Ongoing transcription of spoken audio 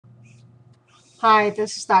Hi,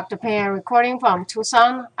 this is Dr. Pan recording from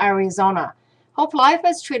Tucson, Arizona. Hope life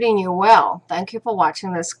is treating you well. Thank you for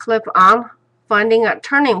watching this clip on finding a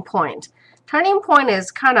turning point. Turning point is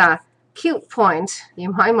kind of cute point,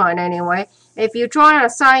 in my mind anyway. If you draw a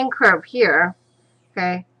sine curve here,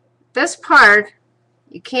 okay, this part,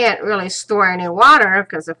 you can't really store any water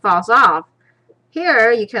because it falls off.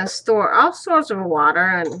 Here, you can store all sorts of water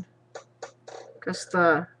and because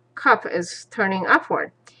the cup is turning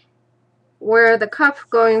upward. Where the cup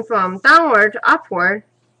going from downward to upward,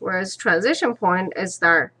 whereas transition point is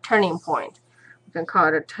their turning point. We can call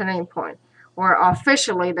it a turning point. Or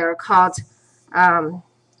officially, they're called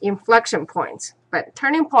inflection points. But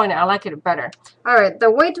turning point, I like it better. All right, the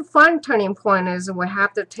way to find turning point is we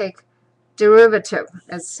have to take derivative.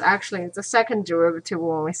 It's actually the second derivative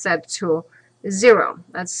when we set to 0.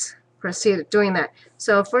 Let's proceed doing that.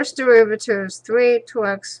 So first derivative is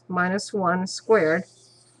 2x minus 1 squared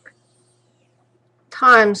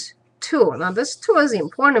times 2. Now this 2 is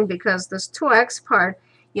important because this 2x part,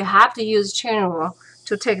 you have to use chain rule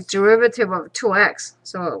to take derivative of 2x.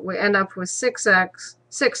 So we end up with 6 times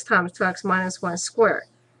 2x minus 1 squared.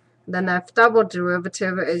 Then that double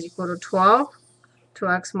derivative is equal to 12,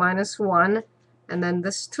 2x minus 1, and then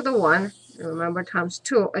this to the 1, and remember times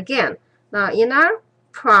 2 again. Now in our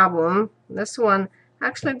problem, this one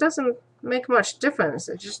actually doesn't make much difference.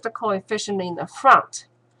 It's just a coefficient in the front.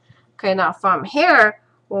 Okay, now from here,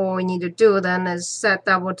 what we need to do then is set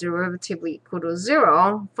double derivative equal to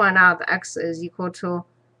 0, find out the x is equal to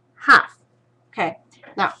half. Okay,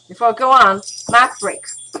 now before I go on, math break.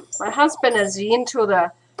 My husband is into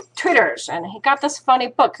the Twitters, and he got this funny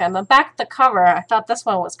book, and the back of the cover, I thought this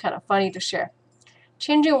one was kind of funny to share.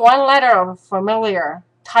 Changing one letter of a familiar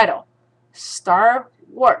title.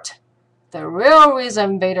 Starwort. The real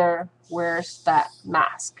reason Vader wears that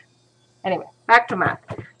mask. Anyway, back to math.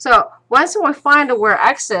 So once we find where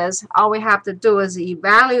x is, all we have to do is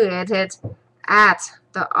evaluate it at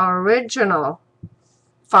the original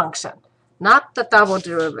function, not the double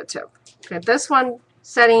derivative. Okay, this one,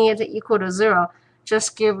 setting it equal to 0,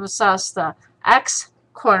 just gives us the x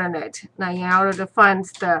coordinate. Now in order to find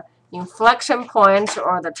the inflection point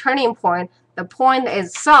or the turning point, the point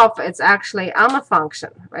itself is actually on the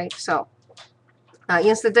function, right? So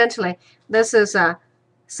incidentally, this is a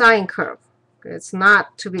sine curve. It's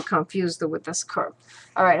not to be confused with this curve.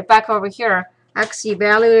 All right, back over here, x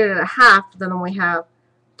evaluated at half, then we have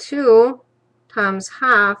 2 times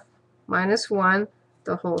half minus 1,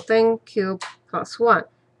 the whole thing, cubed plus 1.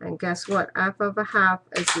 And guess what? F of a half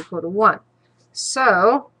is equal to 1.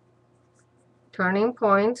 So, turning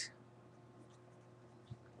point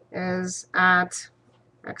is at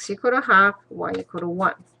x equal to half, y equal to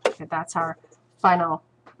 1. Okay, that's our final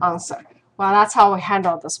answer. Well, that's how we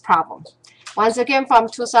handle this problem. Once again, from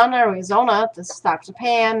Tucson, Arizona, this is Dr.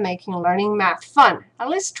 Pan, making learning math fun, at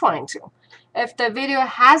least trying to. If the video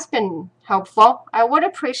has been helpful, I would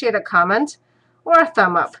appreciate a comment or a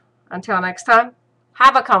thumb up. Until next time,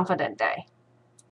 have a confident day.